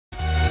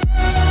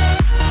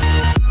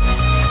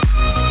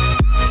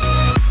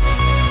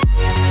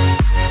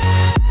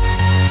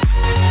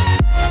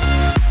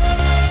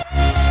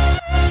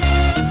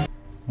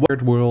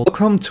Weird world.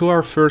 Welcome to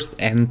our first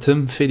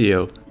Anthem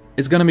video.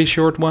 It's gonna be a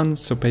short one,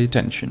 so pay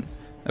attention.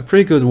 A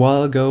pretty good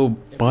while ago,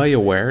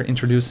 BioWare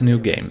introduced a new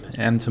game,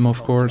 Anthem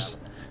of course,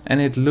 and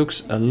it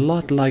looks a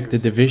lot like The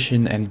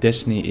Division and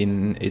Destiny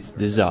in its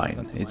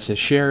design. It's a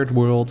shared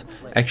world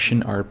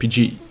action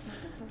RPG.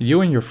 You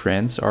and your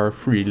friends are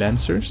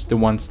freelancers, the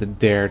ones that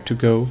dare to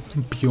go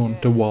beyond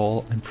the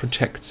wall and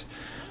protect,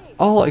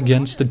 all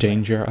against the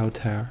danger out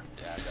there.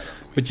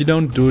 But you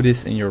don't do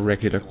this in your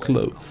regular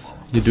clothes,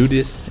 you do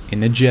this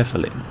in a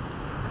Javelin.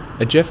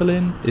 A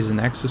Javelin is an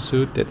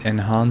exosuit that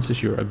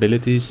enhances your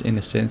abilities in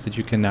the sense that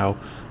you can now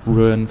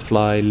run,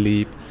 fly,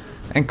 leap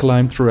and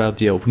climb throughout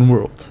the open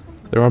world.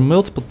 There are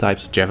multiple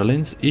types of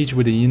Javelins, each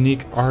with a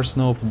unique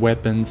arsenal of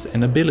weapons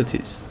and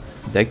abilities.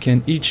 They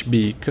can each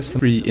be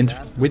custom-free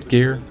with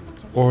gear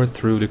or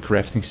through the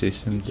crafting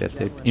system that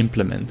they've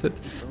implemented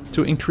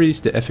to increase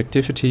the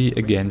effectivity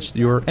against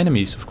your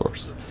enemies, of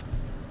course.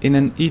 In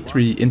an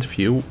E3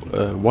 interview,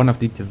 one of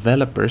the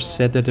developers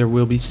said that there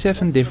will be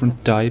 7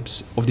 different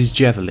types of these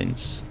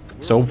Javelins.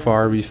 So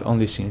far we've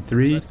only seen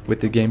 3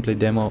 with the gameplay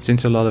demo,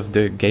 since a lot of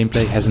the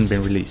gameplay hasn't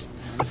been released.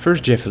 The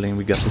first Javelin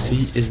we got to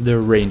see is the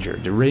Ranger.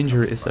 The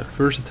Ranger is a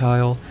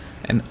versatile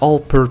and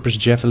all-purpose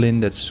Javelin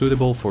that's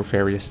suitable for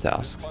various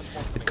tasks.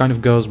 It kind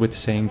of goes with the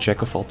saying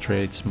jack of all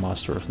trades,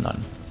 master of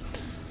none.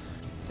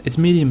 It's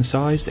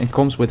medium-sized and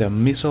comes with a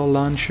missile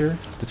launcher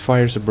that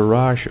fires a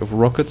barrage of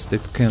rockets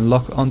that can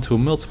lock onto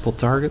multiple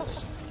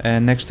targets.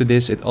 And next to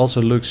this it also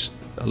looks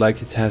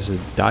like it has a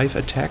dive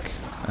attack.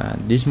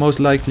 These most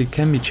likely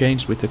can be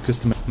changed with the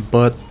custom,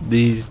 but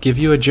these give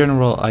you a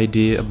general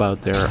idea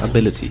about their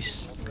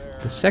abilities.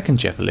 The second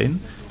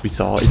Javelin we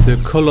saw is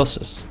the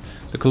Colossus.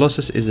 The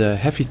Colossus is a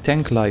heavy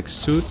tank-like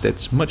suit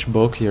that's much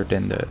bulkier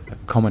than the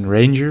common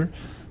Ranger.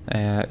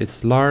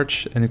 It's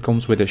large and it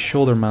comes with a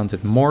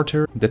shoulder-mounted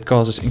mortar that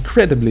causes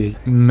incredibly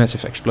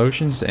massive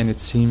explosions, and it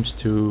seems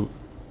to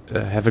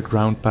have a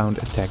ground-pound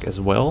attack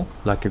as well,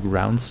 like a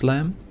ground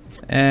slam.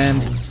 And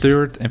the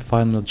third and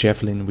final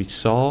Javelin we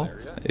saw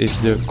is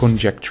the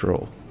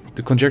Conjectural.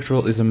 The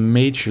Conjectural is a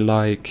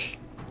mage-like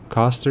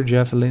caster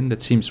Javelin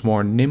that seems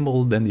more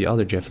nimble than the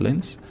other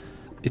Javelins.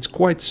 It's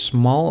quite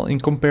small in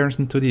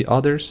comparison to the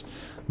others,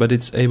 but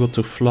it's able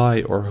to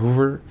fly or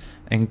hover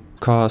and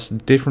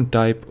cast different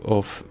type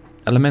of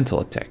elemental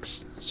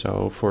attacks.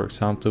 So for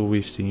example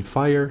we've seen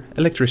fire,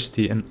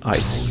 electricity and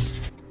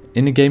ice.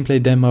 In the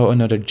gameplay demo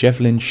another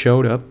Javelin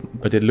showed up,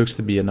 but it looks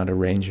to be another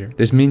Ranger.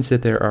 This means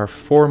that there are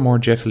 4 more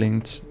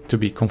Javelins to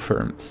be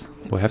confirmed.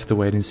 We'll have to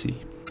wait and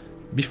see.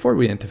 Before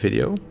we end the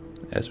video,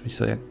 as we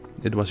said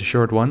it was a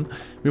short one,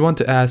 we want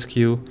to ask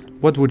you,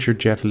 what would your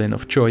Javelin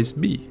of choice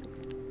be?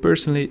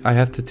 Personally, I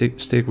have to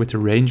stick with the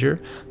Ranger.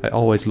 I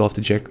always love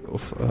the jack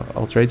of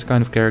all trades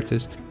kind of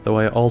characters, though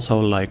I also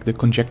like the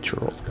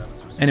Conjectural.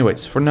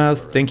 Anyways, for now,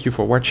 thank you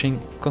for watching.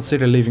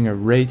 Consider leaving a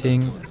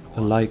rating,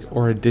 a like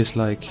or a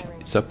dislike,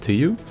 it's up to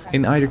you.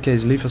 In either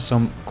case, leave us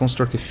some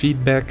constructive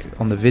feedback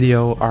on the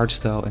video, art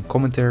style and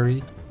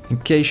commentary. In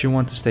case you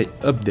want to stay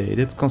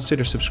updated,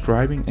 consider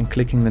subscribing and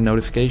clicking the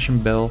notification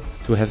bell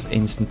to have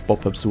instant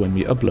pop-ups when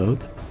we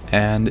upload.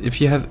 And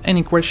if you have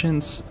any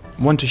questions,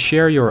 want to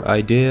share your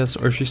ideas,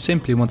 or if you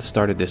simply want to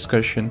start a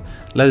discussion,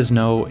 let us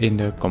know in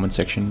the comment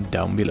section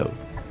down below.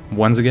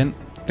 Once again,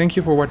 thank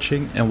you for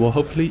watching and we'll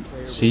hopefully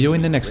see you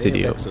in the next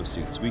video.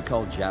 Exosuits we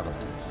call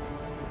Javelins.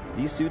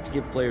 These suits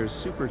give players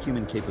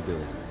superhuman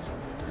capabilities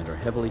and are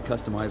heavily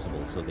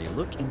customizable so they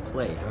look and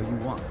play how you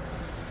want.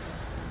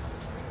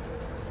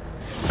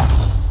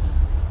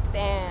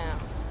 Damn,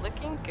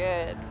 looking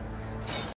good.